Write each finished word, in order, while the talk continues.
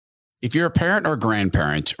If you're a parent or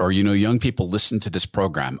grandparent, or young people listen to this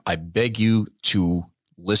program, I beg you to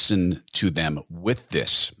listen to them with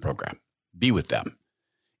this program. Be with them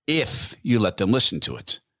if you let them listen to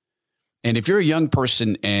it. And if you're a young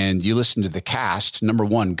person and you listen to the cast, number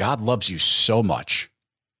one, God loves you so much.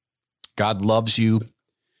 God loves you.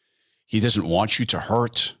 He doesn't want you to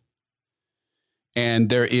hurt. And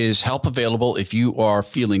there is help available if you are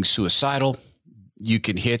feeling suicidal. You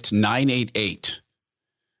can hit 988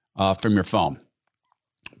 from your phone,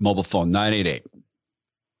 mobile phone, 988.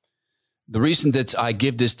 The reason that I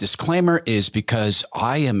give this disclaimer is because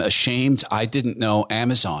I am ashamed. I didn't know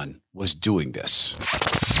Amazon was doing this.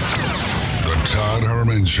 The Todd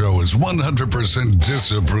Herman Show is 100%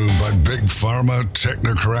 disapproved by big pharma,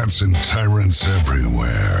 technocrats, and tyrants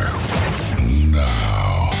everywhere.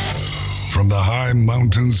 Now, from the high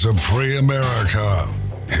mountains of free America,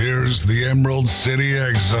 here's the Emerald City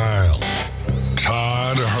Exile,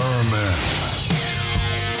 Todd Herman.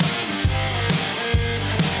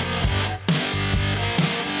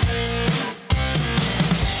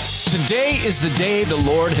 Today is the day the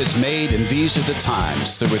Lord has made, and these are the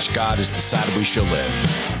times through which God has decided we shall live.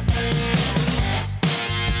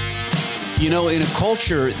 In a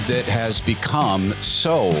culture that has become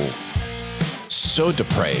so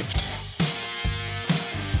depraved,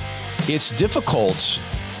 it's difficult.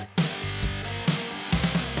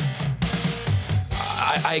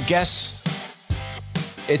 I guess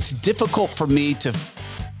it's difficult for me to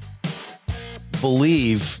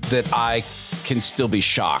believe that I can still be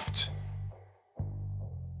shocked.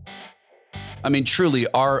 I mean, truly,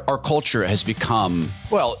 our culture has become,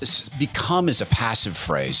 become is a passive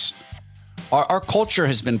phrase. Our culture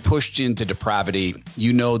has been pushed into depravity.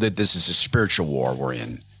 You know that this is a spiritual war we're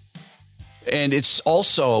in. And it's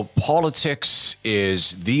also, politics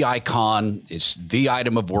is the icon, it's the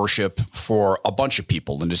item of worship for a bunch of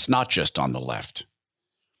people. And it's not just on the left.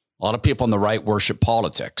 A lot of people on the right worship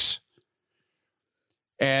politics.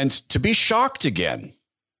 And to be shocked again,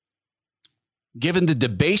 given the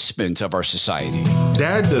debasement of our society.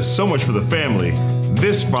 Dad does so much for the family.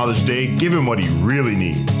 This Father's Day, give him what he really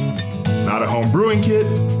needs. Not a home brewing kit,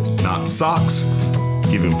 not socks.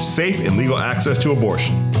 Give him safe and legal access to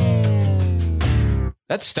abortion.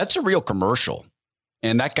 That's a real commercial.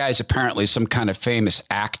 And that guy's apparently some kind of famous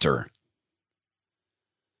actor.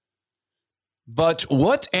 But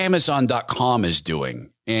what Amazon.com is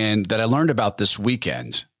doing, and that I learned about this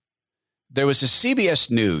weekend, there was a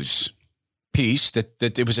CBS News piece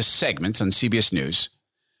that it was a segment on CBS News.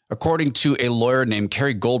 According to a lawyer named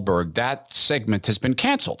Carrie Goldberg, that segment has been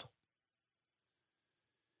canceled.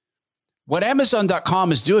 What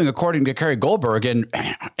Amazon.com is doing, according to Carrie Goldberg, and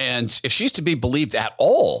if she's to be believed at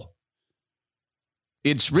all,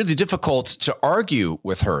 it's really difficult to argue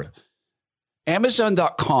with her.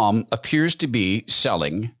 Amazon.com appears to be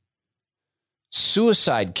selling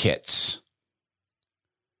suicide kits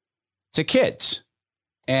to kids,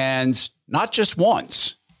 and not just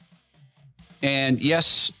once. And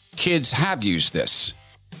yes, kids have used this.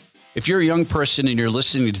 If you're a young person and you're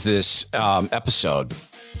listening to this episode,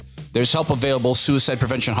 there's help available. Suicide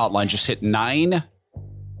prevention hotline. Just hit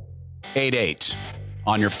 988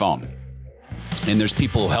 on your phone. And there's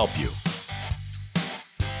people who help you.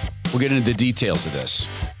 We'll get into the details of this.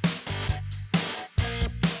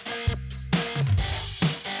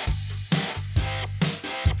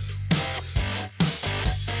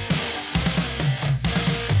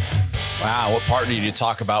 Wow, what part do you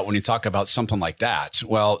talk about when you talk about something like that?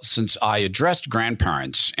 Well, since I addressed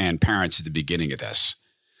grandparents and parents at the beginning of this,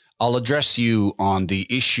 I'll address you on the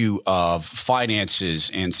issue of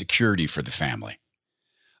finances and security for the family.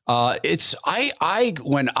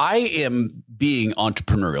 When I am being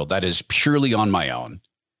entrepreneurial, that is purely on my own,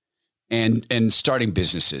 and starting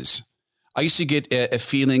businesses, I used to get a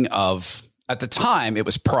feeling of, at the time, it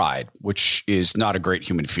was pride, which is not a great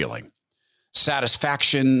human feeling.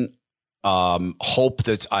 Satisfaction, hope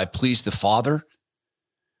that I've pleased the Father.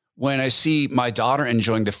 When I see my daughter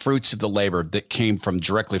enjoying the fruits of the labor that came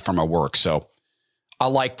directly from our work. So I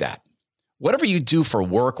like that. Whatever you do for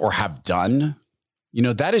work or have done,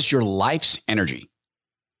 that is your life's energy.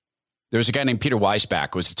 There's a guy named Peter Weisbach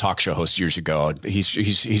who was a talk show host years ago.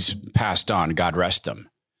 He's passed on, God rest him.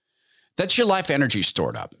 That's your life energy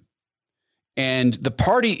stored up. And the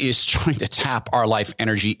party is trying to tap our life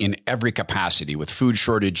energy in every capacity with food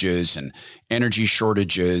shortages and energy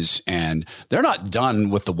shortages. And they're not done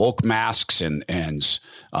with the woke masks and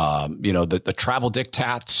the travel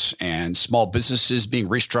diktats and small businesses being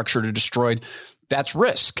restructured or destroyed. That's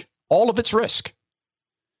risk. All of it's risk.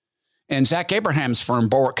 And Zach Abraham's firm,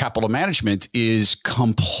 Bulwark Capital Management, is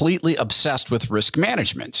completely obsessed with risk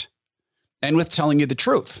management. and with telling you the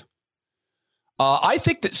truth. I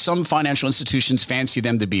think that some financial institutions fancy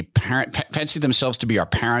themselves to be our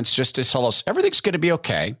parents, just to tell us everything's going to be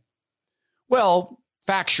okay. Well,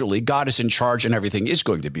 factually, God is in charge and everything is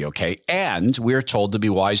going to be okay. And we're told to be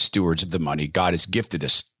wise stewards of the money God has gifted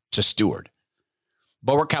us to steward.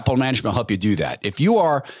 Bulwark Capital Management will help you do that. If you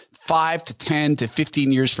are 5 to 10 to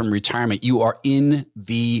 15 years from retirement, you are in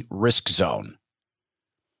the risk zone.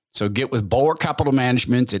 So get with Bulwark Capital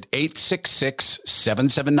Management at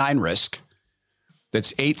 866-779-RISK.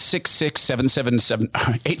 That's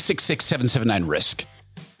 866-779-RISK.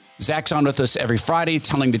 Zach's on with us every Friday,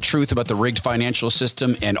 telling the truth about the rigged financial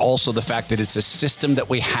system and also the fact that it's a system that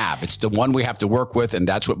we have. It's the one we have to work with, and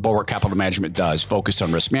that's what Bulwark Capital Management does, focused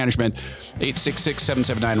on risk management.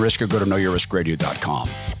 866-779-RISK or go to knowyourriskradio.com.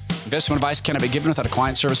 Investment advice cannot be given without a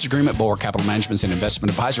client service agreement. Bulwark Capital Management is an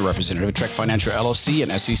investment advisor representative of Trek Financial LLC,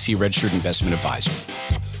 an SEC-registered investment advisor.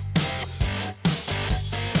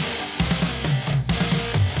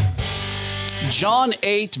 John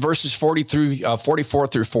 8, verses 44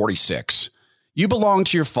 through 46. You belong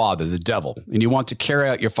to your father, the devil, and you want to carry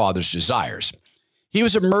out your father's desires. He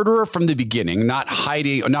was a murderer from the beginning, not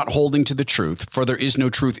holding to the truth, for there is no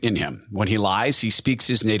truth in him. When he lies, he speaks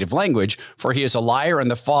his native language, for he is a liar and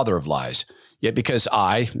the father of lies. Yet because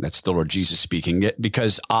that's the Lord Jesus speaking, yet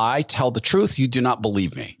because I tell the truth, you do not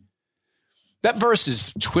believe me. That verse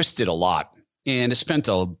is twisted a lot, and I spent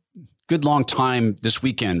a good long time this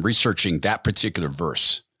weekend researching that particular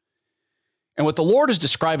verse. And what the Lord is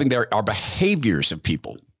describing there are behaviors of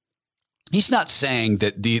people. He's not saying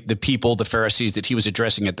that the people, the Pharisees that he was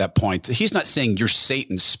addressing at that point, he's not saying you're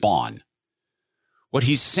Satan's spawn. What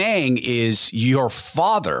he's saying is your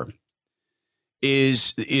father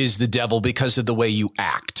is the devil because of the way you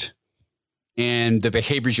act and the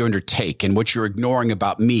behaviors you undertake and what you're ignoring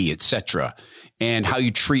about me, etc., and how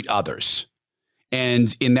you treat others.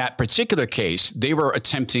 And in that particular case, they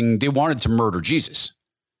wanted to murder Jesus.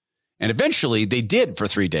 And eventually they did for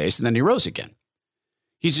 3 days, and then he rose again.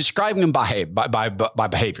 He's describing them by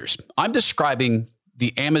behaviors. I'm describing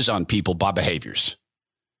the Amazon people by behaviors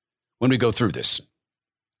when we go through this.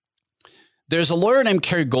 There's a lawyer named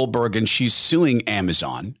Carrie Goldberg, and she's suing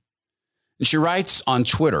Amazon. And she writes on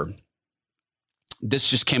Twitter,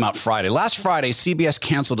 this just came out Friday. Last Friday, CBS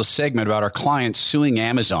canceled a segment about our clients suing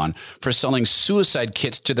Amazon for selling suicide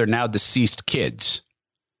kits to their now deceased kids.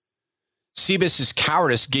 CBS's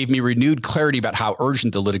cowardice gave me renewed clarity about how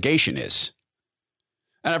urgent the litigation is.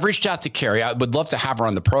 And I've reached out to Carrie. I would love to have her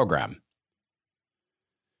on the program.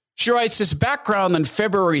 She writes, this background on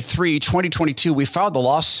February 3, 2022, we filed the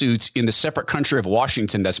lawsuit in the separate country of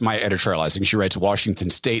Washington. That's my editorializing. She writes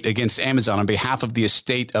Washington State against Amazon on behalf of the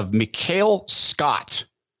estate of Mikhail Scott.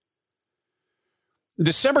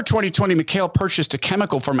 December 2020, Mikhail purchased a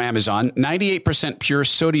chemical from Amazon, 98% pure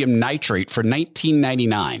sodium nitrate for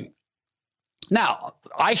 $19.99. Now,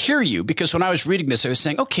 I hear you, because when I was reading this, I was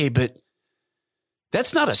saying, okay, but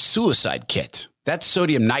that's not a suicide kit. That's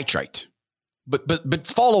sodium nitrate. But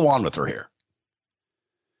follow on with her here.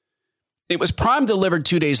 It was prime delivered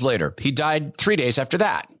 2 days later. He died 3 days after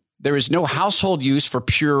that. There is no household use for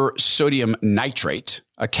pure sodium nitrate,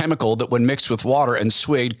 a chemical that when mixed with water and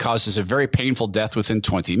swigged causes a very painful death within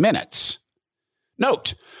 20 minutes.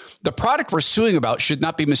 Note, the product we're suing about should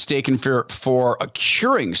not be mistaken for a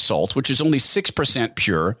curing salt, which is only 6%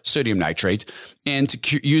 pure sodium nitrate and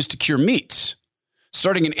used to cure meats.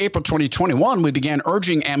 Starting in April 2021, we began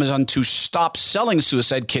urging Amazon to stop selling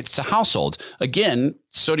suicide kits to households. Again,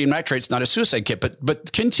 sodium nitrate's not a suicide kit,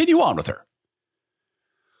 but continue on with her.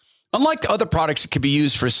 Unlike the other products that could be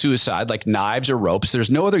used for suicide, like knives or ropes, there's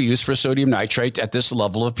no other use for sodium nitrate at this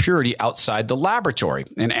level of purity outside the laboratory.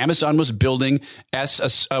 And Amazon was bundling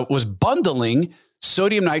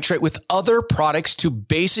sodium nitrate with other products to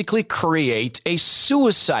basically create a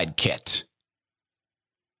suicide kit.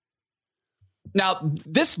 Now,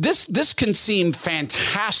 this can seem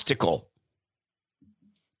fantastical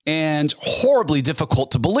and horribly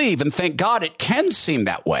difficult to believe, and thank God it can seem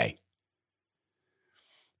that way.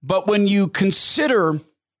 But when you consider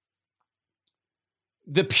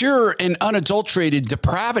the pure and unadulterated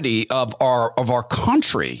depravity of our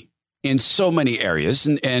country in so many areas,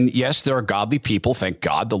 and yes, there are godly people, thank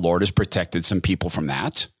God the Lord has protected some people from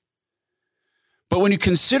that. But when you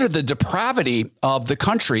consider the depravity of the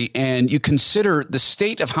country and you consider the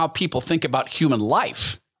state of how people think about human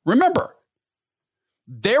life, remember,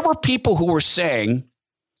 there were people who were saying,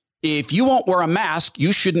 if you won't wear a mask,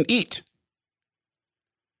 you shouldn't eat.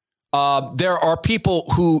 There are people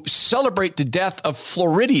who celebrate the death of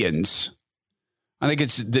Floridians I think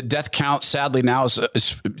it's the death count, sadly, now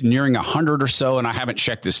is nearing 100 or so, and I haven't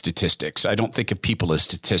checked the statistics. I don't think of people as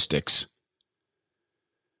statistics.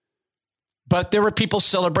 But there were people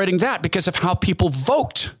celebrating that because of how people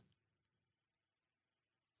vote.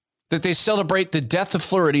 That they celebrate the death of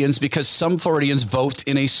Floridians because some Floridians vote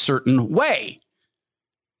in a certain way.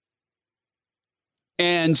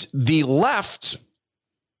 And the left,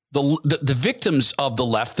 the victims of the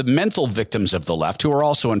left, the mental victims of the left, who are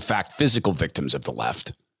also, in fact, physical victims of the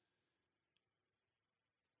left,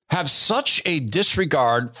 have such a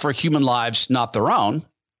disregard for human lives, not their own,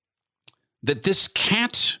 that this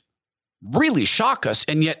can't really shock us.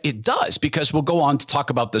 And yet it does, because we'll go on to talk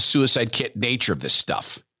about the suicide kit nature of this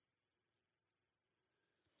stuff.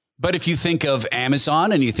 But if you think of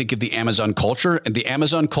Amazon and you think of the Amazon culture, and the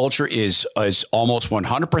Amazon culture is almost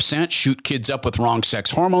 100% shoot kids up with wrong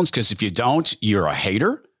sex hormones, because if you don't, you're a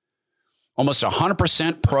hater. Almost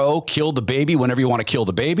 100% pro kill the baby whenever you want to kill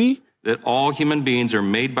the baby. That all human beings are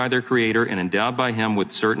made by their creator and endowed by him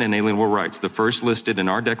with certain inalienable rights. The first listed in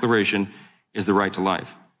our declaration is the right to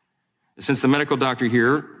life. Since the medical doctor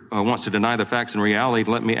here wants to deny the facts and reality,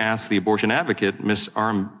 let me ask the abortion advocate, Ms.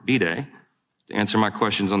 Armbide, to answer my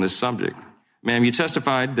questions on this subject. Ma'am, you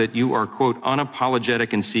testified that you are, quote,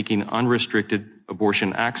 unapologetic in seeking unrestricted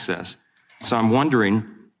abortion access. So I'm wondering,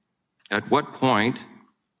 at what point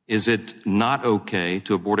is it not okay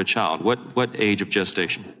to abort a child? What age of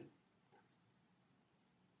gestation?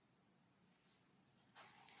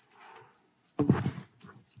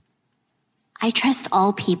 I trust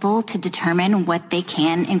all people to determine what they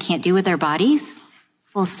can and can't do with their bodies,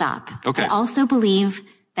 full stop. Okay. I also believe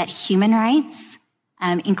that human rights,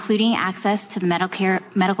 including access to the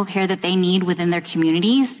medical care that they need within their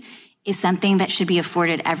communities, is something that should be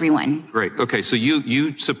afforded everyone. Great. Okay, so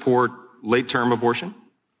you support late-term abortion?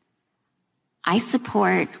 I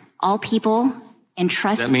support all people and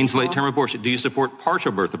trust. That means people. late-term abortion. Do you support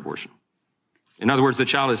partial birth abortion? In other words, the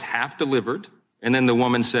child is half delivered, and then the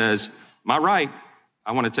woman says, my right,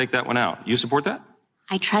 I want to take that one out. You support that?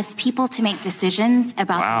 I trust people to make decisions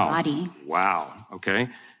about their body. Wow. Okay.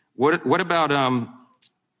 What about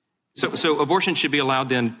so abortion should be allowed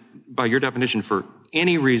then, by your definition, for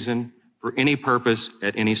any reason, for any purpose,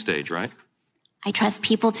 at any stage, right? I trust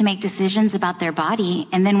people to make decisions about their body,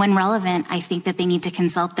 and then when relevant, I think that they need to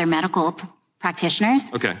consult their medical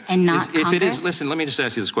practitioners. Okay. And not if Congress. it is, listen, let me just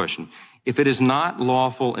ask you this question. If it is not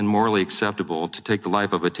lawful and morally acceptable to take the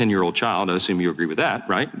life of a 10-year-old child, I assume you agree with that,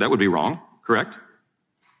 right? That would be wrong, correct?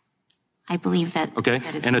 I believe that. Okay.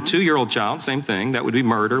 That is and wrong. A 2-year-old child, same thing. That would be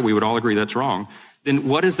murder. We would all agree that's wrong. Then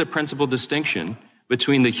what is the principal distinction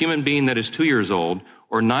between the human being that is 2 years old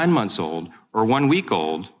or 9 months old or 1 week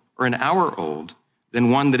old or an hour old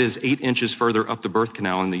than one that is 8 inches further up the birth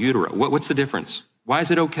canal in the utero? What's the difference? Why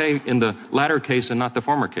is it okay in the latter case and not the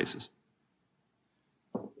former cases?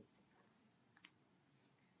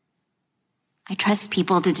 I trust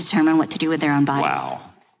people to determine what to do with their own bodies. Wow.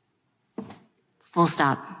 Full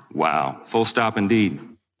stop. Wow. Full stop indeed.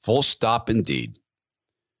 Full stop indeed.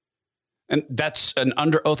 And that's an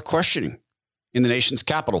under oath questioning in the nation's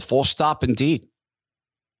capital. Full stop indeed.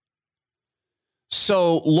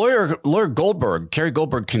 So lawyer Goldberg, Carrie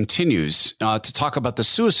Goldberg, continues to talk about the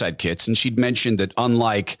suicide kits. And she'd mentioned that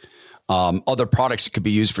unlike other products that could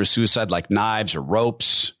be used for suicide, like knives or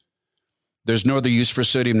ropes, there's no other use for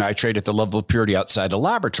sodium nitrate at the level of purity outside a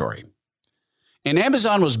laboratory. And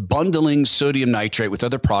Amazon was bundling sodium nitrate with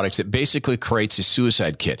other products that basically creates a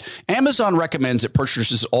suicide kit. Amazon recommends that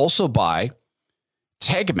purchasers also buy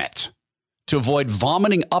Tegmet to avoid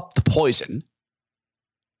vomiting up the poison,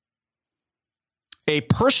 a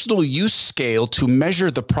personal use scale to measure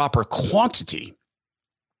the proper quantity,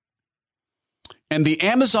 and the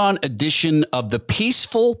Amazon edition of the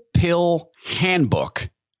Peaceful Pill Handbook,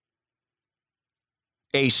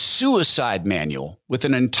 a suicide manual with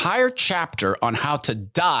an entire chapter on how to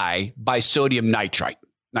die by sodium nitrate.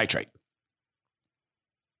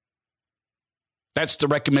 That's the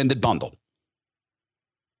recommended bundle.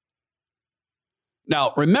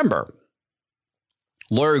 Now, remember,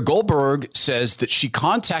 Lori Goldberg says that she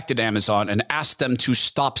contacted Amazon and asked them to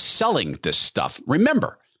stop selling this stuff.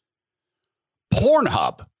 Remember,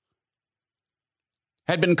 Pornhub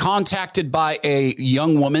had been contacted by a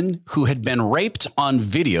young woman who had been raped on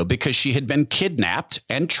video because she had been kidnapped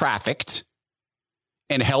and trafficked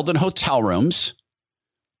and held in hotel rooms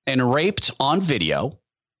and raped on video.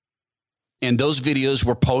 And those videos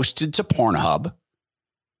were posted to Pornhub.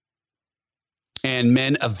 And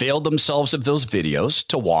men availed themselves of those videos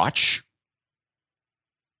to watch.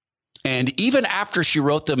 And even after she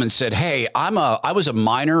wrote them and said, hey, I was a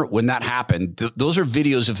minor when that happened. Those are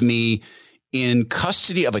videos of me in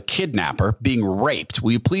custody of a kidnapper being raped.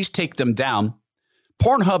 Will you please take them down?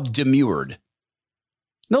 Pornhub demurred.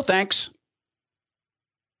 No thanks.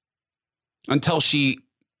 Until she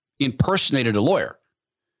impersonated a lawyer.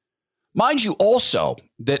 Mind you also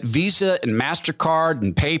that Visa and MasterCard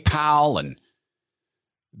and PayPal and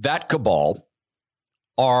that cabal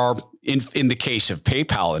are, in the case of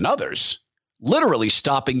PayPal and others, literally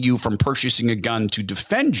stopping you from purchasing a gun to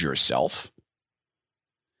defend yourself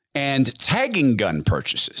and tagging gun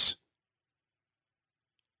purchases.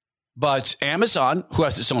 But Amazon, who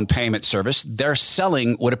has its own payment service, they're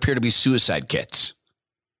selling what appear to be suicide kits.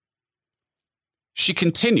 She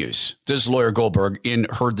continues, does lawyer Goldberg, in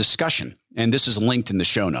her discussion, and this is linked in the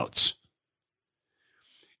show notes.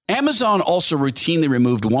 Amazon also routinely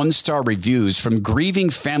removed one-star reviews from grieving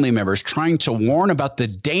family members trying to warn about the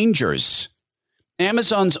dangers.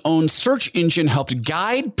 Amazon's own search engine helped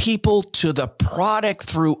guide people to the product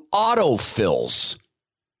through autofills.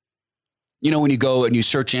 You know, when you go and you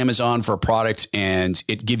search Amazon for a product and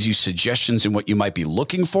it gives you suggestions in what you might be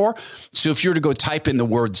looking for. So if you were to go type in the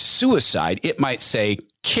word suicide, it might say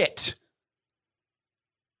kit.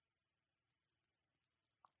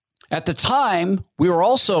 At the time, we're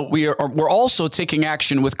also taking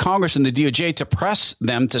action with Congress and the DOJ to press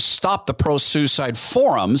them to stop the pro-suicide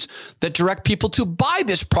forums that direct people to buy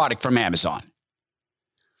this product from Amazon.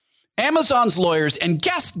 Amazon's lawyers, and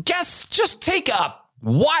guess, just take a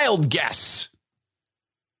wild guess.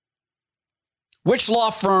 Which law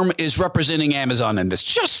firm is representing Amazon in this?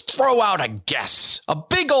 Just throw out a guess, a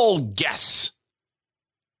big old guess.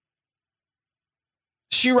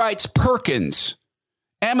 She writes, Perkins.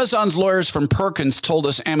 Amazon's lawyers from Perkins told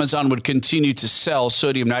us Amazon would continue to sell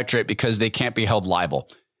sodium nitrate because they can't be held liable.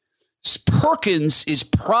 Perkins is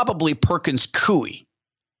probably Perkins Coie.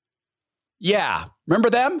 Yeah,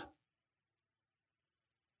 remember them?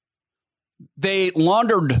 They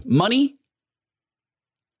laundered money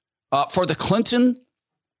for the Clinton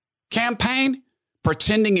campaign,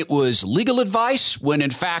 pretending it was legal advice when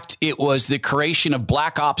in fact it was the creation of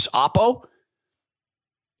Black Ops Oppo,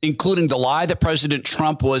 including the lie that President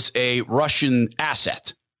Trump was a Russian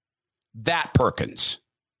asset. That Perkins.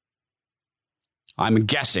 I'm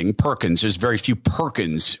guessing Perkins. There's very few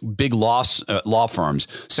Perkins, big law firms.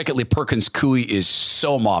 Secondly, Perkins Coie is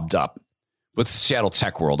so mobbed up with Seattle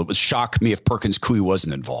Tech World. It would shock me if Perkins Coie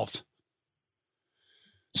wasn't involved.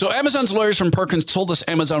 So Amazon's lawyers from Perkins told us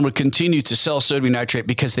Amazon would continue to sell sodium nitrate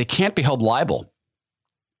because they can't be held liable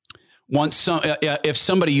if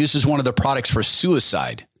somebody uses one of their products for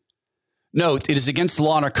suicide. Note, it is against the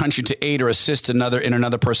law in our country to aid or assist in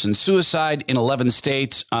another person's suicide. In 11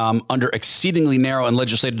 states, under exceedingly narrow and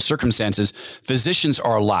legislated circumstances, physicians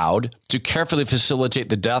are allowed to carefully facilitate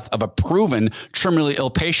the death of a proven terminally ill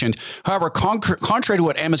patient. However, contrary to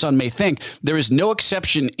what Amazon may think, there is no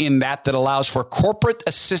exception in that allows for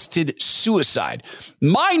corporate-assisted suicide.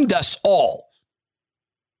 Mind us all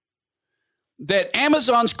that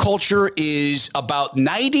Amazon's culture is about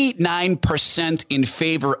 99% in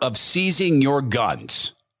favor of seizing your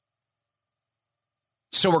guns.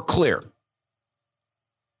 So we're clear.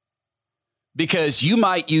 Because you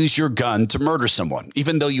might use your gun to murder someone,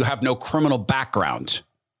 even though you have no criminal background.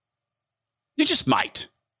 You just might.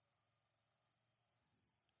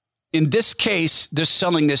 In this case, they're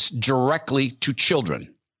selling this directly to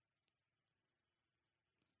children.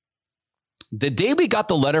 The day we got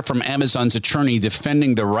the letter from Amazon's attorney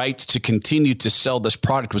defending the right to continue to sell this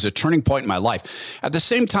product was a turning point in my life. At the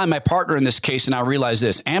same time, my partner in this case and I realized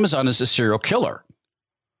this: Amazon is a serial killer.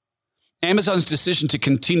 Amazon's decision to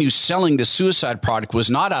continue selling the suicide product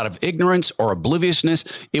was not out of ignorance or obliviousness.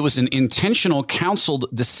 It was an intentional,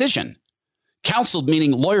 counseled decision. Counseled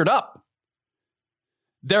meaning lawyered up.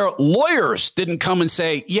 Their lawyers didn't come and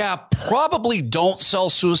say, yeah, probably don't sell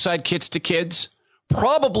suicide kits to kids.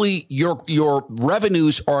 Probably your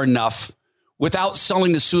revenues are enough without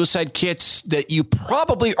selling the suicide kits that you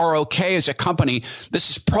probably are okay as a company. This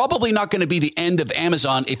is probably not going to be the end of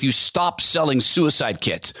Amazon if you stop selling suicide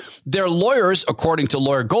kits. Their lawyers, according to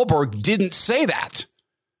lawyer Goldberg, didn't say that.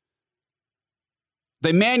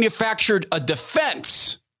 They manufactured a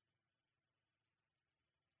defense.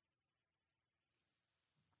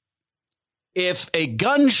 If a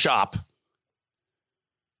gun shop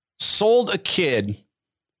sold a kid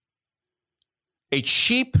a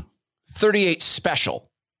cheap .38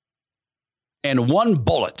 special and one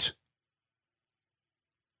bullet,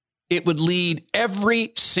 it would lead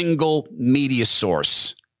every single media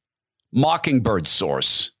source, Mockingbird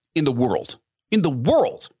source in the world,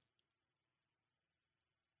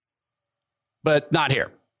 but not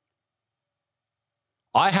here.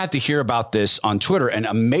 I had to hear about this on Twitter, and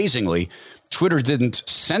amazingly, Twitter didn't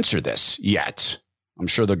censor this yet. I'm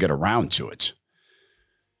sure they'll get around to it.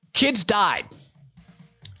 Kids died.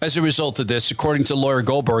 As a result of this, according to lawyer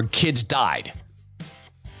Goldberg, kids died.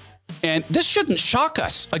 And this shouldn't shock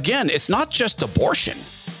us. Again, it's not just abortion.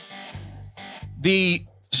 The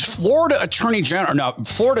Florida's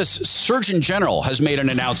Surgeon General has made an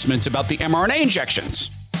announcement about the mRNA injections.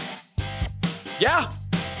 Yeah.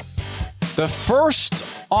 The first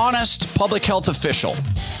honest public health official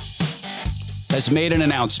has made an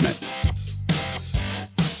announcement.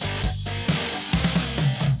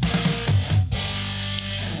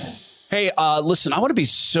 Hey, listen, I want to be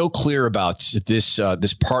so clear about this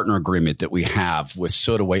partner agreement that we have with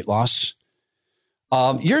Soda Weight Loss.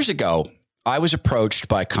 Years ago, I was approached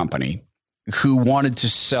by a company who wanted to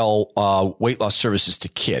sell weight loss services to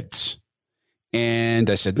kids. And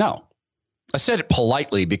I said, no. I said it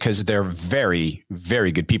politely because they're very,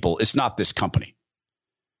 very good people. It's not this company.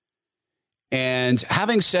 And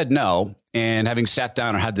having said no, and having sat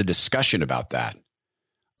down and had the discussion about that,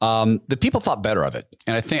 the people thought better of it.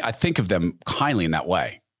 And I think of them kindly in that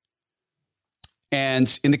way.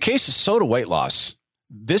 And in the case of Soda Weight Loss,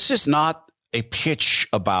 this is not a pitch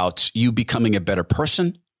about you becoming a better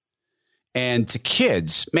person. And to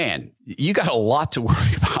kids, man, you got a lot to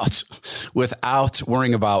worry about without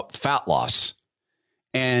worrying about fat loss.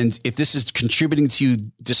 And if this is contributing to you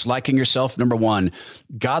disliking yourself, number one,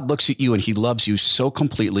 God looks at you and he loves you so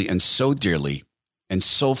completely and so dearly and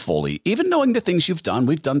so fully, even knowing the things you've done.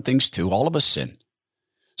 We've done things too. All of us sin.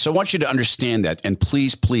 So I want you to understand that. And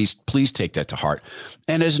please, please, please take that to heart.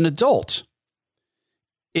 And as an adult,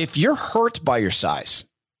 if you're hurt by your size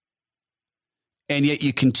and yet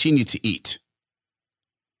you continue to eat,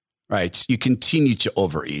 right? You continue to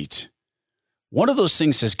overeat. One of those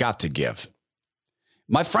things has got to give.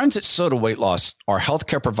 My friends at Soda Weight Loss are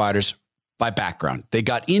healthcare providers by background. They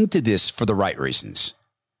got into this for the right reasons.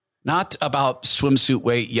 Not about swimsuit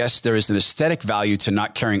weight. Yes, there is an aesthetic value to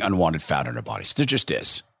not carrying unwanted fat on our bodies. There just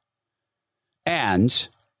is. And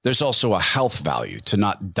there's also a health value to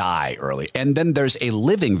not die early. And then there's a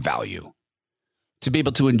living value to be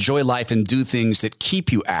able to enjoy life and do things that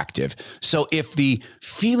keep you active. So if the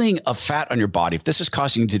feeling of fat on your body, if this is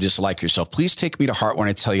causing you to dislike yourself, please take me to heart when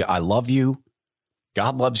I tell you I love you.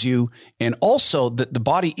 God loves you. And also that the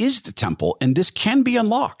body is the temple and this can be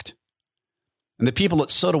unlocked. And the people at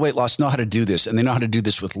Soda Weight Loss know how to do this. And they know how to do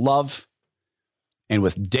this with love and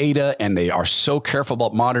with data. And they are so careful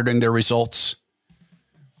about monitoring their results.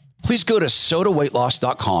 Please go to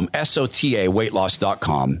sodaweightloss.com, SOTA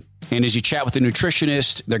weightloss.com. And as you chat with the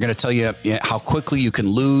nutritionist, they're going to tell you how quickly you can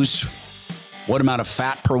lose, what amount of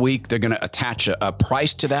fat per week. They're going to attach a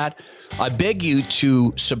price to that. I beg you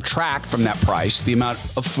to subtract from that price the amount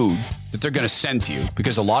of food that they're going to send to you,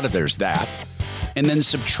 because a lot of there's that, and then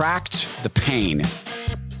subtract the pain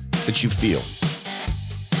that you feel.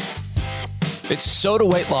 It's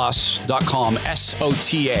sodaweightloss.com,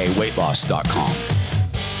 SOTA weightloss.com.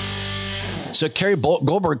 So Kerry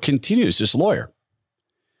Goldberg continues, this lawyer.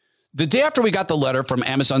 The day after we got the letter from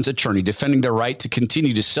Amazon's attorney defending their right to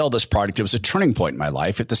continue to sell this product, it was a turning point in my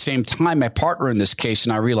life. At the same time, my partner in this case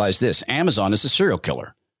and I realized this: Amazon is a serial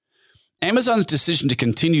killer. Amazon's decision to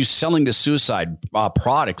continue selling the suicide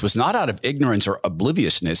product was not out of ignorance or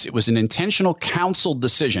obliviousness. It was an intentional, counseled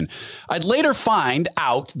decision. I'd later find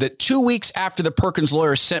out that 2 weeks after the Perkins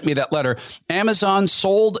lawyer sent me that letter, Amazon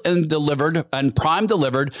sold and delivered and prime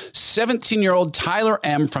delivered 17-year-old Tyler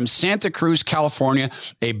M. from Santa Cruz, California,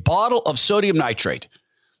 a bottle of sodium nitrate,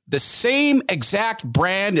 the same exact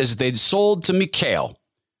brand as they'd sold to Mikhail.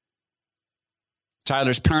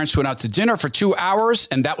 Tyler's parents went out to dinner for 2 hours,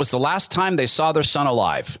 and that was the last time they saw their son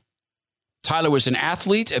alive. Tyler was an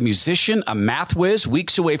athlete, a musician, a math whiz,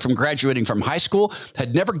 weeks away from graduating from high school,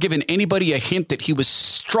 had never given anybody a hint that he was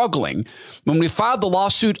struggling. When we filed the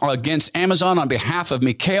lawsuit against Amazon on behalf of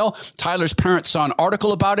Mikhail, Tyler's parents saw an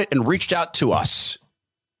article about it and reached out to us.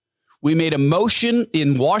 We made a motion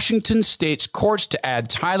in Washington state's courts to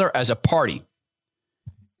add Tyler as a party.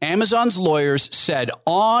 Amazon's lawyers said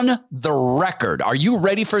on the record, are you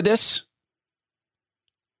ready for this?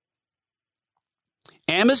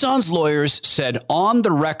 Amazon's lawyers said on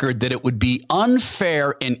the record that it would be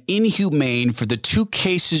unfair and inhumane for the two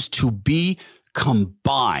cases to be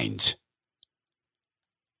combined.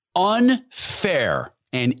 Unfair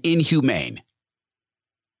and inhumane,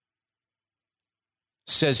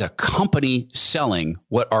 says a company selling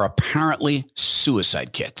what are apparently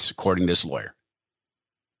suicide kits, according to this lawyer.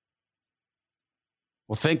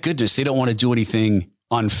 Well, thank goodness they don't want to do anything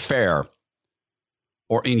unfair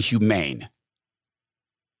or inhumane.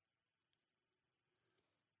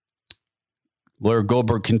 Lawyer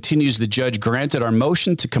Goldberg continues, the judge granted our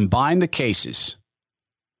motion to combine the cases.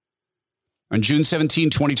 On June 17,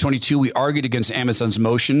 2022, we argued against Amazon's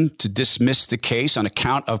motion to dismiss the case on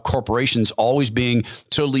account of corporations always being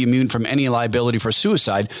totally immune from any liability for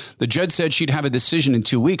suicide. The judge said she'd have a decision in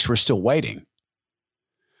 2 weeks. We're still waiting.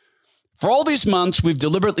 For all these months, we've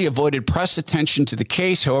deliberately avoided press attention to the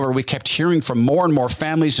case. However, we kept hearing from more and more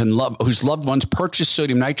families whose loved ones purchased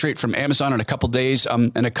sodium nitrate from Amazon in a couple days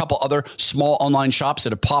and a couple other small online shops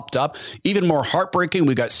that have popped up. Even more heartbreaking,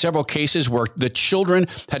 we got several cases where the children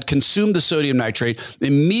had consumed the sodium nitrate,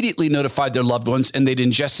 immediately notified their loved ones, and they'd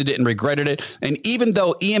ingested it and regretted it. And even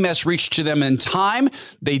though EMS reached to them in time,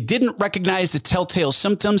 they didn't recognize the telltale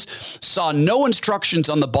symptoms, saw no instructions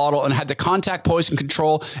on the bottle, and had to contact poison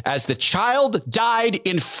control as the child died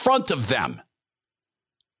in front of them.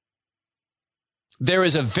 There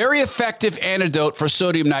is a very effective antidote for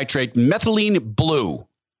sodium nitrate, methylene blue,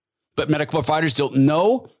 but medical providers didn't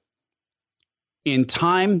know in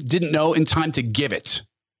time to give it.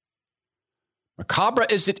 Macabre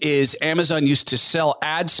as it is, Amazon used to sell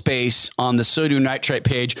ad space on the sodium nitrate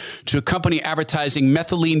page to a company advertising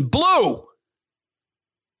methylene blue.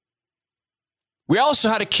 We also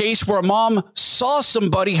had a case where a mom saw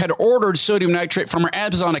somebody had ordered sodium nitrate from her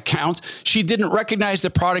Amazon account. She didn't recognize the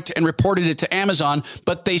product and reported it to Amazon,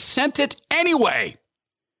 but they sent it anyway.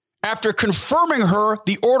 After confirming her,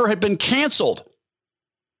 the order had been canceled.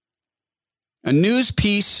 A news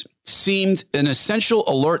piece seemed an essential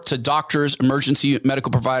alert to doctors, emergency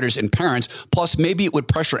medical providers, and parents. Plus, maybe it would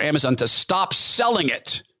pressure Amazon to stop selling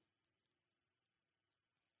it.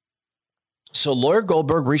 So lawyer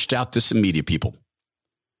Goldberg reached out to some media people,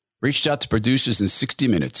 reached out to producers in 60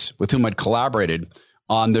 Minutes with whom I'd collaborated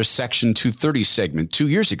on their Section 230 segment 2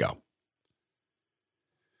 years ago.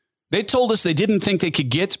 They told us they didn't think they could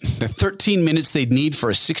get the 13 minutes they'd need for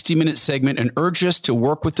a 60-minute segment and urged us to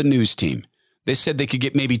work with the news team. They said they could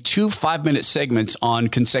get maybe 2 5-minute segments on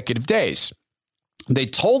consecutive days. They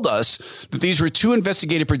told us that these were 2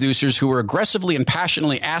 investigative producers who were aggressively and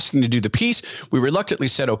passionately asking to do the piece. We reluctantly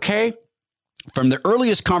said, okay. From the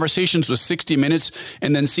earliest conversations with 60 Minutes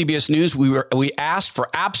and then CBS News, we asked for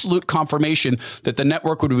absolute confirmation that the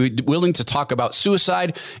network would be willing to talk about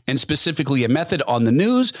suicide and specifically a method on the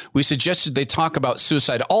news. We suggested they talk about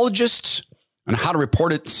suicidologists and how to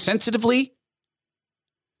report it sensitively.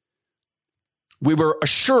 We were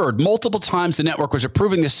assured multiple times the network was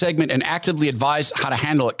approving this segment and actively advised how to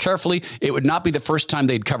handle it carefully. It would not be the first time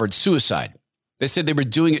they'd covered suicide. They said they were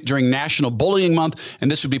doing it during National Bullying Month, and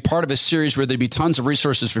this would be part of a series where there'd be tons of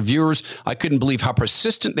resources for viewers. I couldn't believe how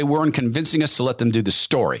persistent they were in convincing us to let them do the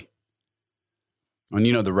story. And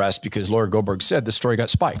you know the rest, because Laura Goldberg said the story got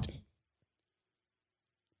spiked.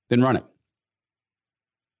 Then run it.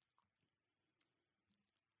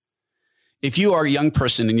 If you are a young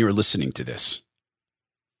person and you're listening to this,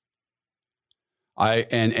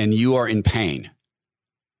 and you are in pain,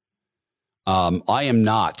 I am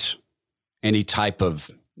not any type of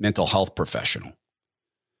mental health professional,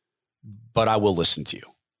 but I will listen to you.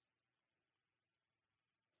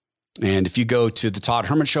 And if you go to the Todd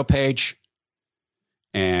Herman Show page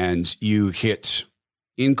and you hit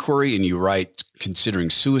inquiry and you write considering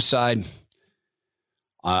suicide,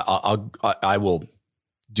 I will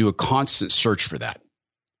do a constant search for that.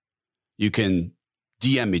 You can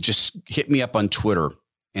DM me, just hit me up on Twitter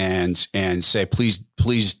and say,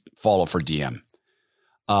 please follow for DM.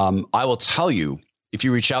 I will tell you, if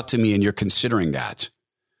you reach out to me and you're considering that,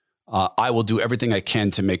 I will do everything I can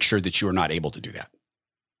to make sure that you are not able to do that.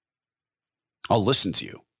 I'll listen to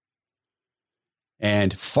you.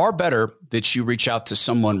 And far better that you reach out to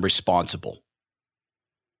someone responsible.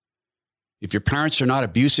 If your parents are not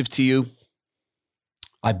abusive to you,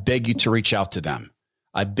 I beg you to reach out to them.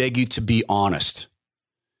 I beg you to be honest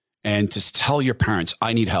and to tell your parents,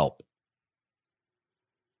 I need help.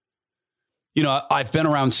 You know, I've been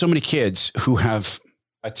around so many kids who have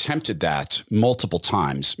attempted that multiple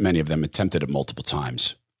times. Many of them attempted it multiple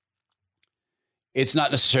times. It's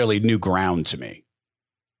not necessarily new ground to me.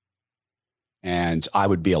 And I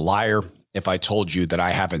would be a liar if I told you that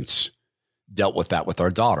I haven't dealt with that with our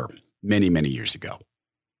daughter many, many years ago.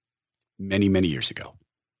 Many, many years ago.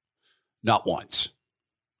 Not once.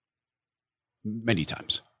 Many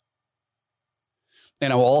times.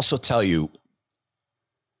 And I will also tell you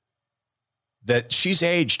that she's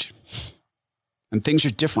aged and things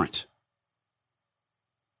are different.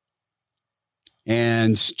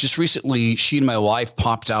 And just recently, she and my wife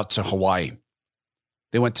popped out to Hawaii.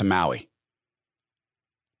 They went to Maui.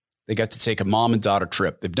 They got to take a mom and daughter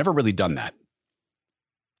trip. They've never really done that.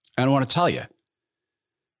 And I want to tell you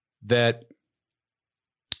that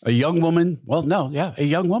A young woman. Well, no, yeah, a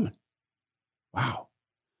young woman. Wow.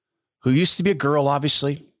 Who used to be a girl,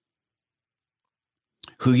 obviously.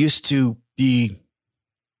 Who used to be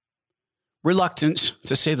reluctant,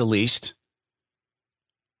 to say the least,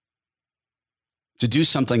 to do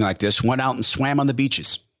something like this, went out and swam on the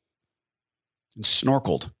beaches and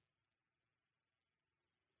snorkeled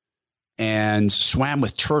and swam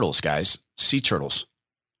with turtles, guys, sea turtles,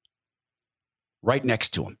 right next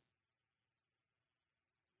to him.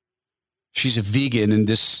 She's a vegan, and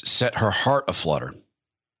this set her heart aflutter.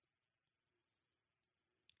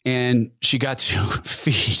 And she got to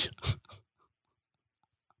feed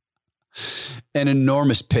an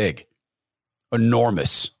enormous pig.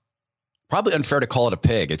 Enormous. Probably unfair to call it a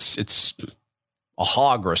pig. It's a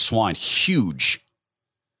hog or a swine. Huge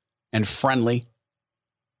and friendly.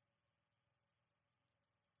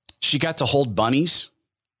 She got to hold bunnies.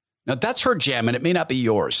 Now, that's her jam, and it may not be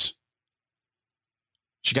yours.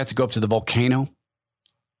 She got to go up to the volcano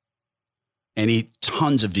and eat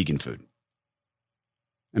tons of vegan food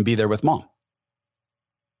and be there with mom.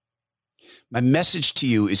 My message to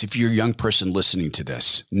you is, if you're a young person listening to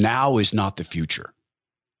this, now is not the future.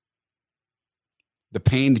 The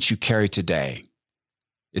pain that you carry today,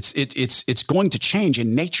 it's going to change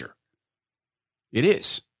in nature. It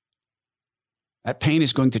is. That pain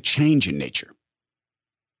is going to change in nature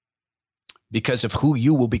because of who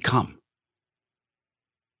you will become.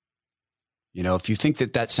 You know, if you think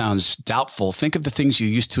that sounds doubtful, think of the things you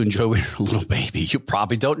used to enjoy when you were a little baby. You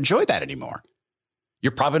probably don't enjoy that anymore.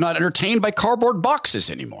 You're probably not entertained by cardboard boxes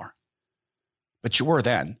anymore. But you were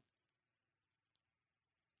then.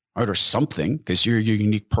 Or something, because you're a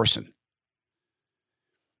unique person.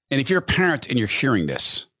 And if you're a parent and you're hearing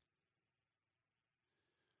this,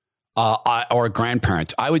 or a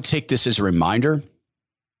grandparent, I would take this as a reminder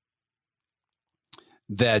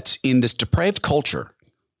that in this depraved culture,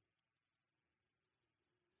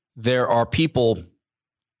 there are people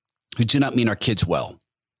who do not mean our kids well.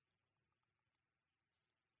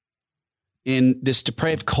 In this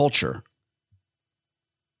depraved culture,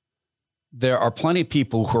 there are plenty of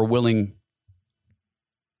people who are willing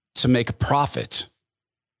to make a profit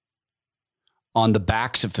on the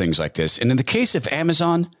backs of things like this. And in the case of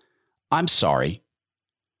Amazon, I'm sorry.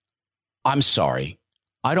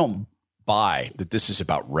 I don't buy that this is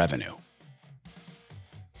about revenue.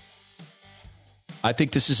 I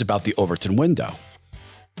think this is about the Overton window.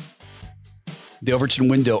 The Overton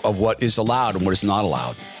window of what is allowed and what is not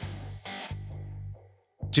allowed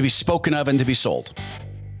to be spoken of and to be sold.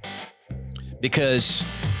 Because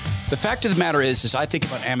the fact of the matter is I think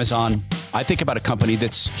about Amazon, I think about a company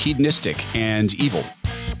that's hedonistic and evil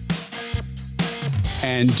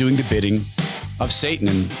and doing the bidding of Satan,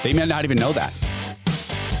 and they may not even know that.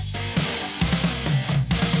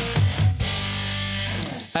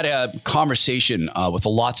 I had a conversation with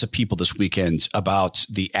lots of people this weekend about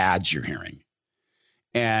the ads you're hearing.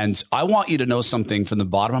 And I want you to know something from the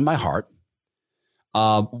bottom of my heart.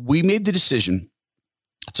 We made the decision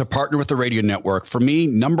to partner with the radio network. For me,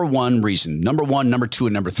 number one reason, number one, number two,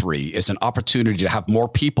 and number three is an opportunity to have more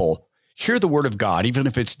people hear the word of God, even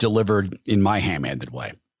if it's delivered in my ham-handed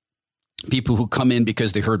way. People who come in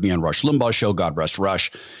because they heard me on Rush Limbaugh's show, God Rest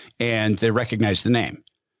Rush, and they recognize the name.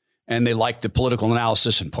 And they like the political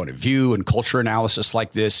analysis and point of view and culture analysis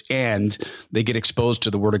like this, and they get exposed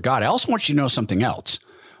to the word of God. I also want you to know something else.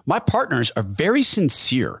 My partners are very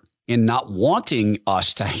sincere in not wanting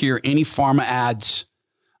us to hear any pharma ads,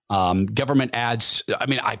 government ads. I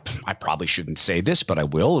mean, I probably shouldn't say this, but I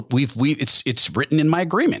will. It's written in my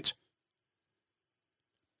agreement.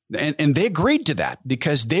 And they agreed to that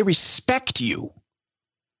because they respect you.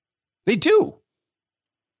 They do.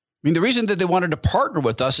 I mean, the reason that they wanted to partner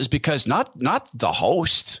with us is because not the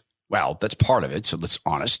host. Well, that's part of it. So let's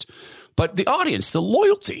honest, but the audience, the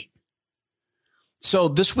loyalty. So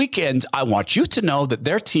this weekend, I want you to know that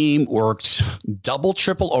their team worked double,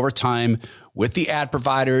 triple overtime with the ad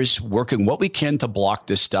providers, working what we can to block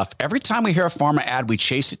this stuff. Every time we hear a pharma ad, we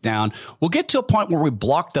chase it down. We'll get to a point where we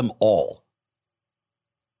block them all.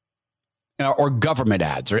 Or government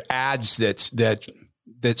ads, or ads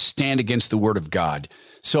that stand against the word of God.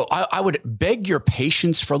 So I would beg your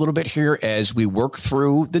patience for a little bit here as we work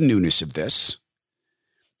through the newness of this.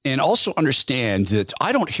 And also understand that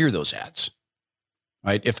I don't hear those ads.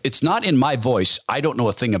 Right? If it's not in my voice, I don't know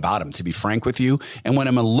a thing about them, to be frank with you. And when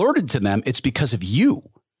I'm alerted to them, it's because of you.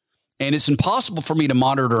 And it's impossible for me to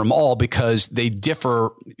monitor them all because they differ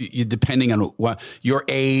depending on your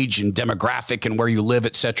age and demographic and where you live,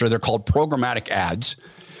 et cetera. They're called programmatic ads.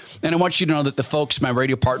 And I want you to know that the folks, my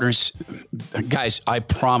radio partners, guys, I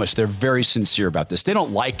promise they're very sincere about this. They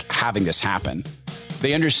don't like having this happen.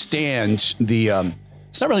 They understand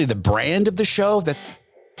it's not really the brand of the show, that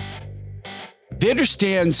they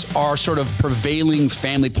understand our sort of prevailing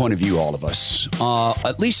family point of view, all of us,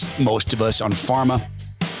 at least most of us, on pharma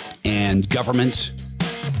and government.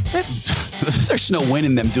 There's no win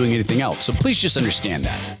in them doing anything else. So please just understand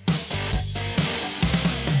that.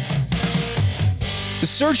 The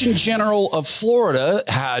Surgeon General of Florida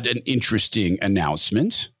had an interesting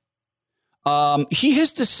announcement. He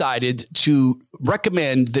has decided to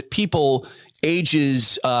recommend that people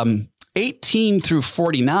ages 18 through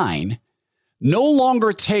 49 no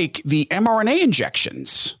longer take the mRNA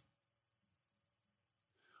injections.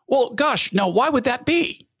 Well, gosh, now why would that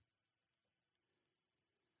be?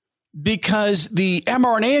 Because the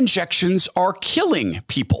mRNA injections are killing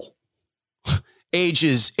people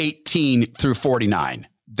ages 18 through 49.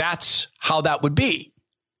 That's how that would be.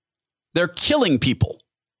 They're killing people.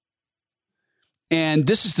 And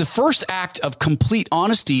this is the first act of complete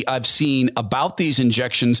honesty I've seen about these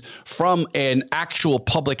injections from an actual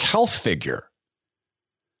public health figure.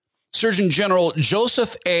 Surgeon General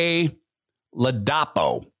Joseph A.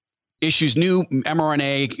 Ladapo issues new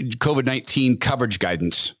mRNA COVID-19 coverage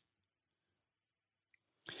guidance.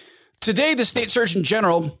 Today, the state Surgeon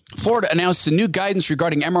General, Florida, announced a new guidance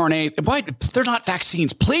regarding mRNA. Why? They're not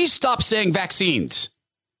vaccines. Please stop saying vaccines.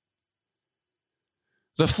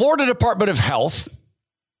 The Florida Department of Health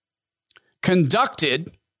conducted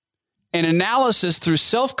an analysis through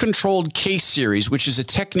self-controlled case series, which is a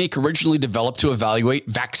technique originally developed to evaluate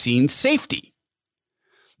vaccine safety.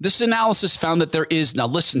 This analysis found that there is, now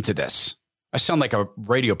listen to this. I sound like a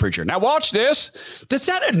radio preacher. Now watch this. Does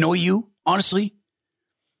that annoy you, honestly?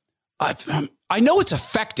 I know it's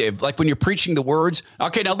effective, like when you're preaching the words.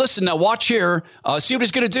 Okay, now listen, now watch here. See what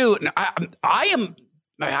he's going to do.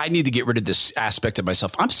 I need to get rid of this aspect of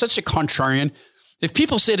myself. I'm such a contrarian. If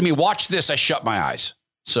people say to me, watch this, I shut my eyes.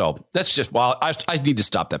 So that's just, well, I need to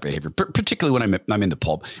stop that behavior, particularly when I'm in the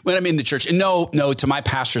pulpit, when I'm in the church. And no, to my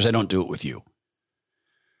pastors, I don't do it with you.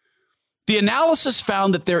 The analysis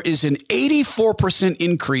found that there is an 84%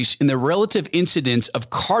 increase in the relative incidence of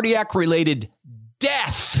cardiac-related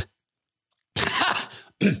death.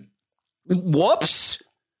 Whoops.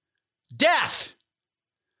 Death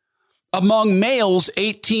among males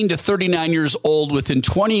 18 to 39 years old within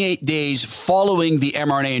 28 days following the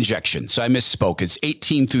mRNA injection. So I misspoke. It's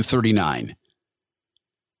 18 through 39.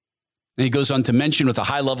 And he goes on to mention with a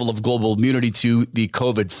high level of global immunity to the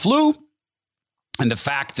COVID flu and the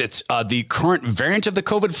fact that the current variant of the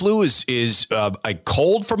COVID flu is a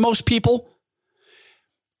cold for most people.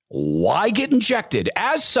 Why get injected?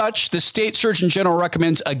 As such, the state Surgeon General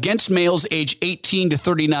recommends against males age 18 to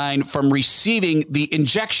 39 from receiving the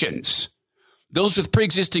injections. Those with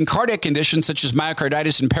pre-existing cardiac conditions such as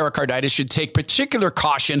myocarditis and pericarditis should take particular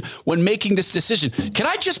caution when making this decision. Can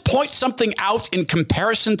I just point something out in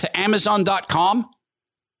comparison to Amazon.com?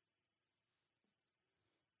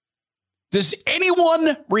 Does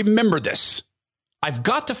anyone remember this? I've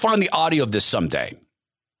got to find the audio of this someday.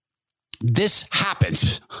 This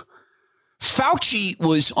happened. Fauci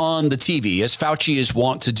was on the TV, as Fauci is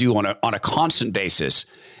wont to do on a constant basis.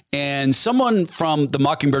 And someone from the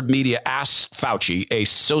Mockingbird media asked Fauci, a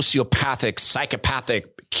sociopathic,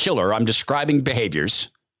 psychopathic killer, I'm describing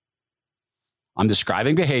behaviors,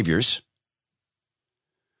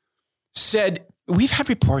 said, we've had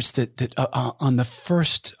reports that on the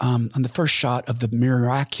first shot of the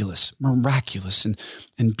miraculous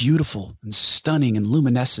and beautiful and stunning and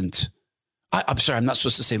luminescent, I'm sorry, I'm not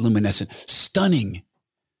supposed to say luminescent, stunning,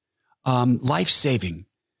 life-saving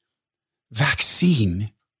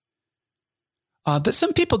vaccine, that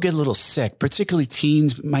some people get a little sick, particularly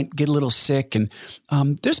teens might get a little sick. And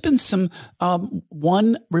there's been some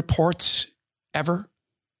one reports ever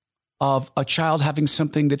of a child having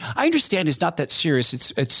something that I understand is not that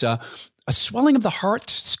serious. It's a swelling of the heart,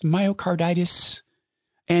 myocarditis.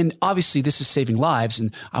 And obviously this is saving lives,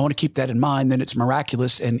 and I want to keep that in mind, that it's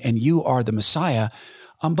miraculous and you are the Messiah.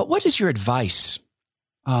 But what is your advice,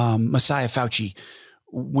 Messiah Fauci,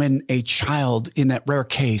 when a child in that rare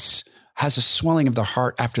case has a swelling of the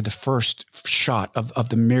heart after the first shot of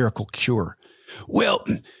the miracle cure? Well,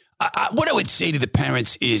 what I would say to the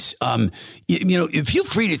parents is, feel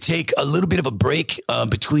free to take a little bit of a break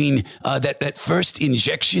between that first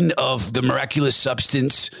injection of the miraculous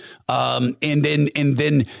substance, and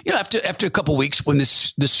then after a couple of weeks, when the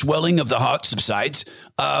swelling of the heart subsides,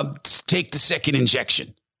 take the second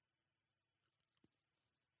injection.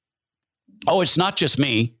 Oh, it's not just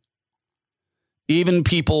me. Even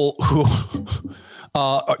people who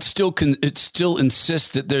still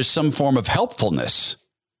insist that there's some form of helpfulness.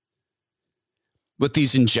 with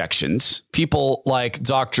these injections. People like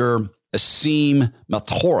Dr. Asim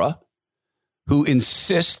Mathura, who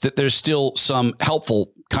insist that there's still some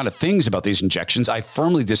helpful kind of things about these injections. I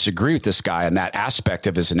firmly disagree with this guy on that aspect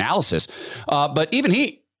of his analysis. But even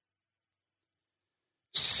he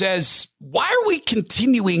says, why are we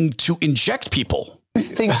continuing to inject people? I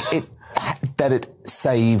think that it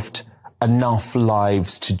saved enough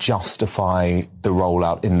lives to justify the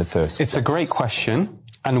rollout in the first place. It's a great question.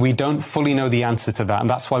 And we don't fully know the answer to that. And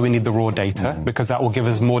that's why we need the raw data, because that will give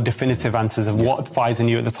us more definitive answers of what Pfizer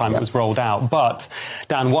knew at the time it was rolled out. But,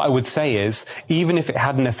 Dan, what I would say is, even if it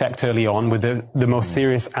had an effect early on with the most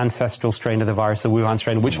serious ancestral strain of the virus, the Wuhan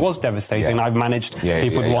strain, which was devastating, I've managed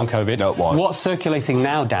people with long COVID. No, what's circulating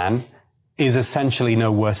now, Dan, is essentially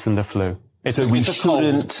no worse than the flu. We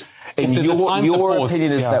shouldn't, in your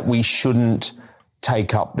opinion is that we shouldn't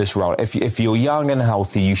take up this role. If you're young and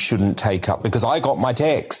healthy, you shouldn't take up, because I got my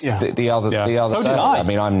text the other so day. Did I. I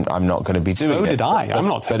mean, I'm not going to be doing it. So did I. I'm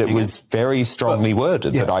not taking it. But it was very strongly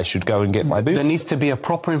worded that I should go and get my boost. There needs to be a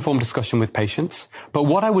proper informed discussion with patients. But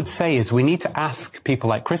what I would say is we need to ask people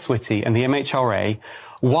like Chris Whitty and the MHRA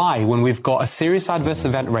why, when we've got a serious adverse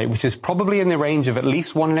event rate, which is probably in the range of at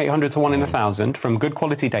least 1 in 800 to 1 in 1,000 from good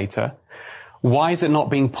quality data, why is it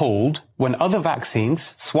not being pulled when other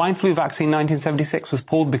vaccines, swine flu vaccine 1976 was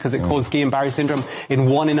pulled because it caused Guillain-Barré syndrome in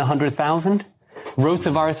 1 in 100,000?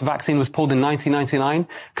 Rotavirus vaccine was pulled in 1999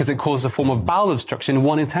 because it caused a form of bowel obstruction in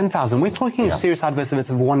 1 in 10,000. We're talking of serious adverse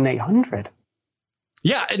events of 1 in 800.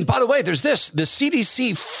 Yeah, and by the way, there's this. The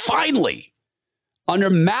CDC finally,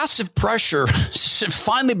 under massive pressure,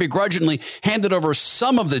 finally begrudgingly handed over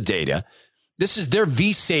some of the data. This is their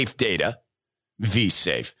VSafe data.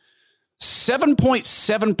 VSafe.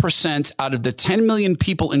 7.7% out of the 10 million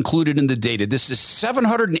people included in the data. This is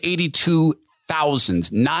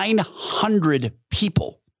 782,900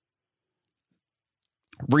 people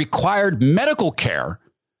required medical care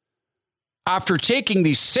after taking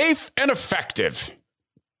these safe and effective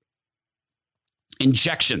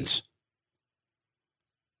injections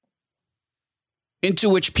into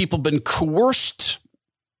which people have been coerced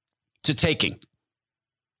to taking.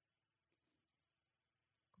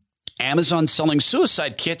 Amazon selling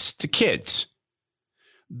suicide kits to kids.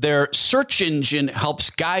 Their search engine helps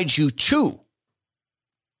guide you to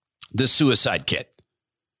the suicide kit.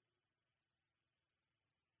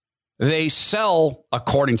 They sell,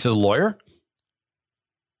 according to the lawyer,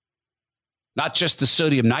 not just the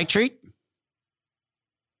sodium nitrate,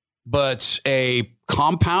 but a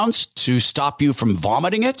compounds to stop you from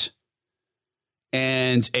vomiting it,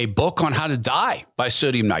 and a book on how to die by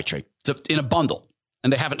sodium nitrate in a bundle.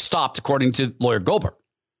 And they haven't stopped, according to lawyer Goldberg.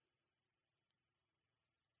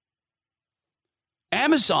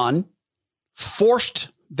 Amazon forced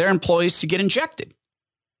their employees to get injected.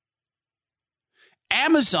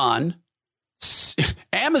 Amazon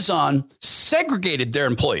segregated their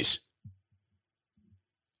employees.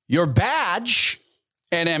 Your badge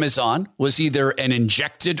at Amazon was either an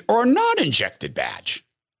injected or a non-injected badge.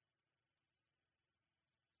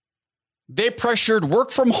 They pressured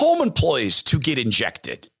work-from-home employees to get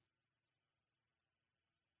injected.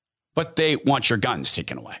 But they want your guns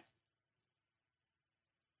taken away.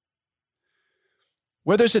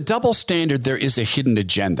 Where there's a double standard, there is a hidden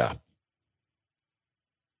agenda.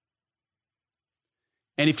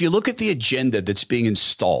 And if you look at the agenda that's being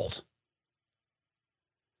installed,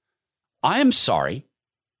 I am sorry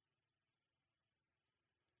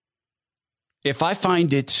if I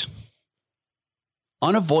find it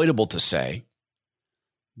unavoidable to say,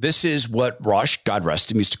 this is what Rush, God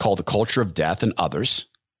rest him, used to call the culture of death, and others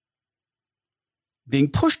being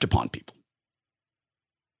pushed upon people.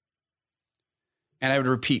 And I would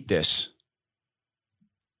repeat this.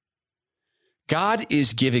 God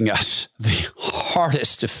is giving us the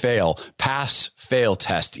hardest to fail, pass-fail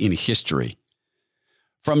test in history.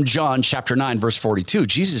 From John chapter 9, verse 42,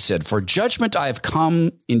 Jesus said, "For judgment I have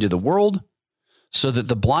come into the world, so that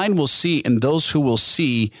the blind will see, and those who will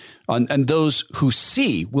see, and those who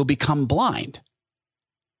see will become blind."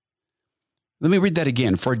 Let me read that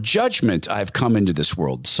again. "For judgment I have come into this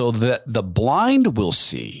world, so that the blind will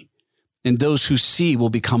see, and those who see will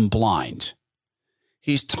become blind."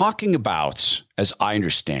 He's talking about, as I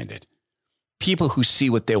understand it, people who see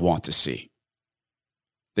what they want to see.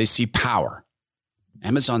 They see power.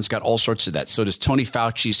 Amazon's got all sorts of that. So does Tony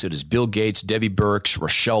Fauci, so does Bill Gates, Debbie Birx,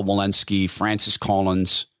 Rochelle Walensky, Francis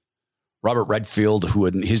Collins, Robert Redfield, who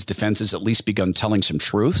in his defense has at least begun telling some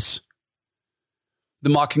truths. The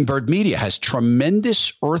Mockingbird media has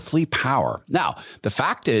tremendous earthly power. Now, the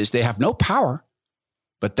fact is they have no power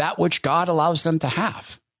but that which God allows them to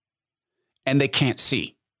have. And they can't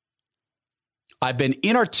see. I've been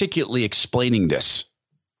inarticulately explaining this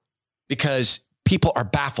because people are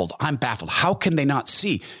baffled. I'm baffled. How can they not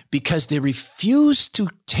see? Because they refuse to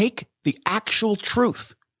take the actual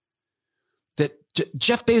truth that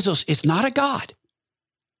Jeff Bezos is not a god.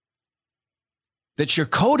 That your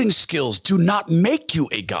coding skills do not make you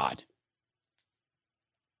a god.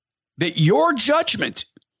 That your judgment,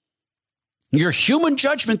 your human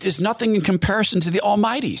judgment, is nothing in comparison to the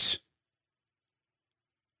Almighty's.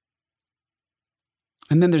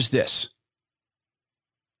 And then there's this.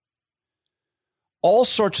 All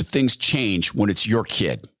sorts of things change when it's your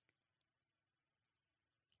kid.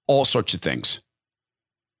 All sorts of things.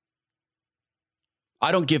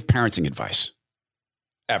 I don't give parenting advice.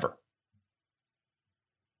 Ever.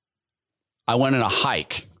 I went on a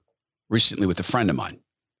hike recently with a friend of mine.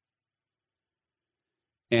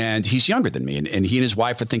 And he's younger than me. And he and his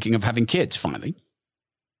wife are thinking of having kids finally.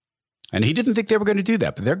 And he didn't think they were going to do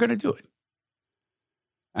that, but they're going to do it.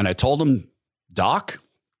 And I told him, Doc,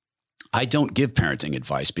 I don't give parenting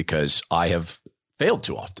advice because I have failed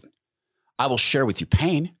too often. I will share with you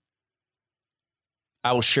pain.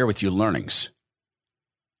 I will share with you learnings.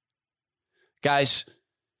 Guys,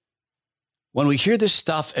 when we hear this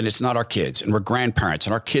stuff and it's not our kids and we're grandparents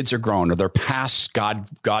and our kids are grown or they're past, God,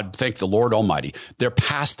 thank the Lord Almighty, they're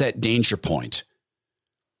past that danger point.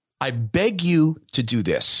 I beg you to do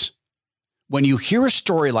this. When you hear a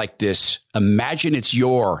story like this, imagine it's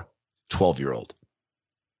your 12-year-old.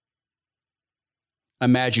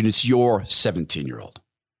 Imagine it's your 17-year-old.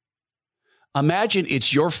 Imagine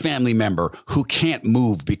it's your family member who can't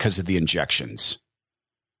move because of the injections,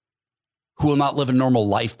 who will not live a normal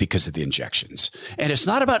life because of the injections. And it's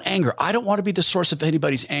not about anger. I don't want to be the source of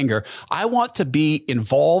anybody's anger. I want to be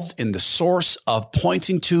involved in the source of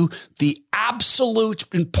pointing to the absolute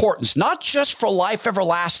importance, not just for life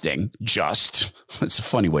everlasting, that's a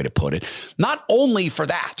funny way to put it, not only for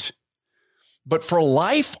that, but for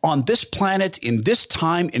life on this planet in this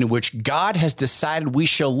time in which God has decided we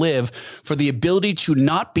shall live, for the ability to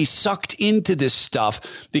not be sucked into this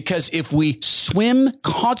stuff. Because if we swim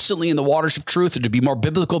constantly in the waters of truth, or to be more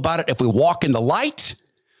biblical about it, if we walk in the light,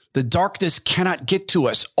 the darkness cannot get to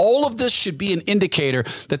us. All of this should be an indicator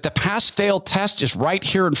that the pass-fail test is right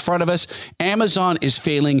here in front of us. Amazon is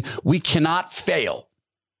failing. We cannot fail.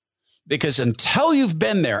 Because until you've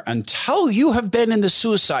been there, until you have been in the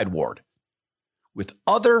suicide ward with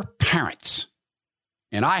other parents,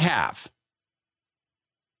 and I have,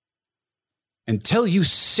 until you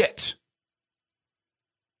sit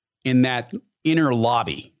in that inner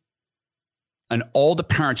lobby and all the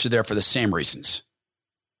parents are there for the same reasons,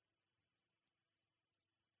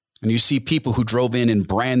 and you see people who drove in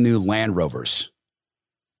brand new Land Rovers,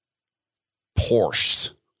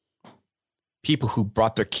 Porsches, people who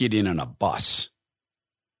brought their kid in on a bus,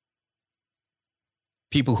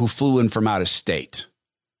 people who flew in from out of state,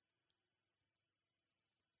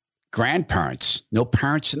 grandparents, no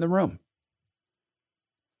parents in the room.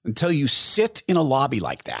 Until you sit in a lobby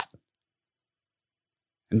like that.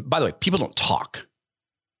 And by the way, people don't talk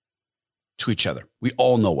to each other. We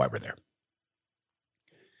all know why we're there.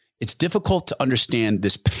 It's difficult to understand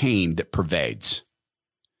this pain that pervades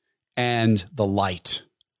and the light.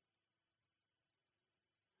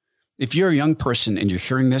 If you're a young person and you're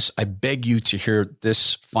hearing this, I beg you to hear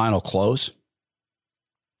this final close.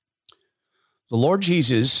 The Lord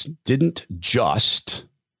Jesus didn't just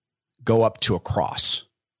go up to a cross.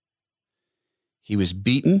 He was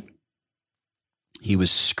beaten. He was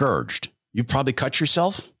scourged. You probably cut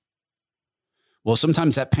yourself. Well,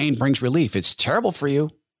 sometimes that pain brings relief. It's terrible for you.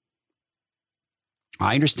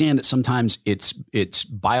 I understand that sometimes it's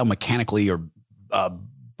biomechanically or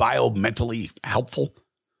biomentally helpful.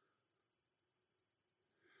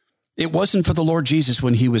 It wasn't for the Lord Jesus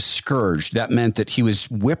when he was scourged. That meant that he was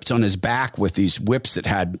whipped on his back with these whips that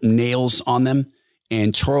had nails on them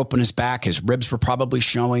and tore open his back. His ribs were probably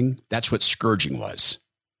showing. That's what scourging was.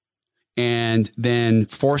 And then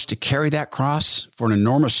forced to carry that cross for an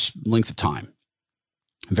enormous length of time.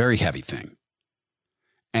 Very heavy thing.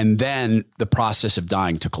 And then the process of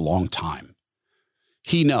dying took a long time.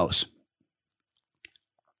 He knows.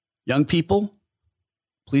 Young people,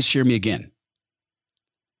 please hear me again.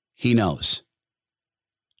 He knows.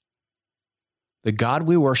 The God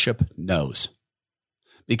we worship knows.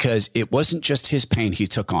 Because it wasn't just his pain he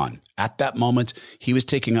took on. At that moment, he was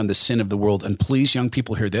taking on the sin of the world. And please, young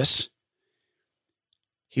people, hear this.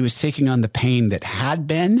 He was taking on the pain that had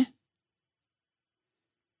been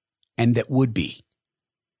and that would be.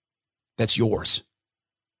 That's yours.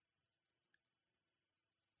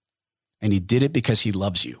 And he did it because he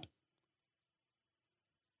loves you.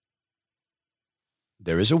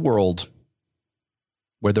 There is a world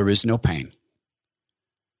where there is no pain.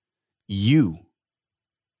 You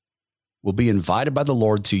will be invited by the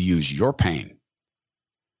Lord to use your pain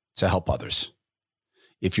to help others.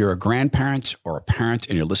 If you're a grandparent or a parent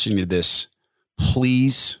and you're listening to this,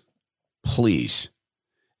 please, please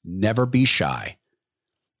never be shy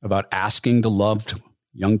about asking the loved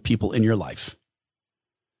young people in your life,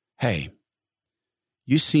 hey,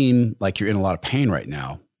 you seem like you're in a lot of pain right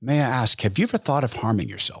now. May I ask, have you ever thought of harming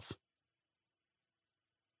yourself?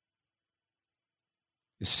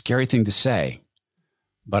 It's a scary thing to say,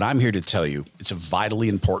 but I'm here to tell you it's a vitally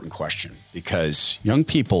important question because young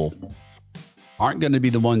people aren't going to be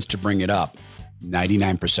the ones to bring it up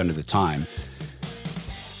 99% of the time.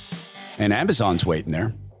 And Amazon's waiting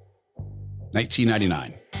there.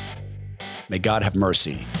 $19.99. May God have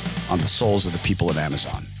mercy on the souls of the people at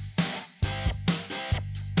Amazon.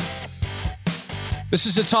 This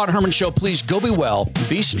is the Todd Herman Show. Please go be well,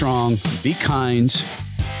 be strong, be kind,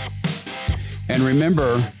 and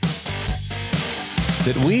remember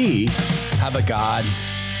that we have a God.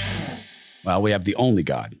 Well, we have the only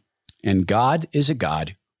God, and God is a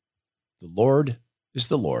God. The Lord is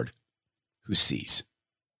the Lord who sees.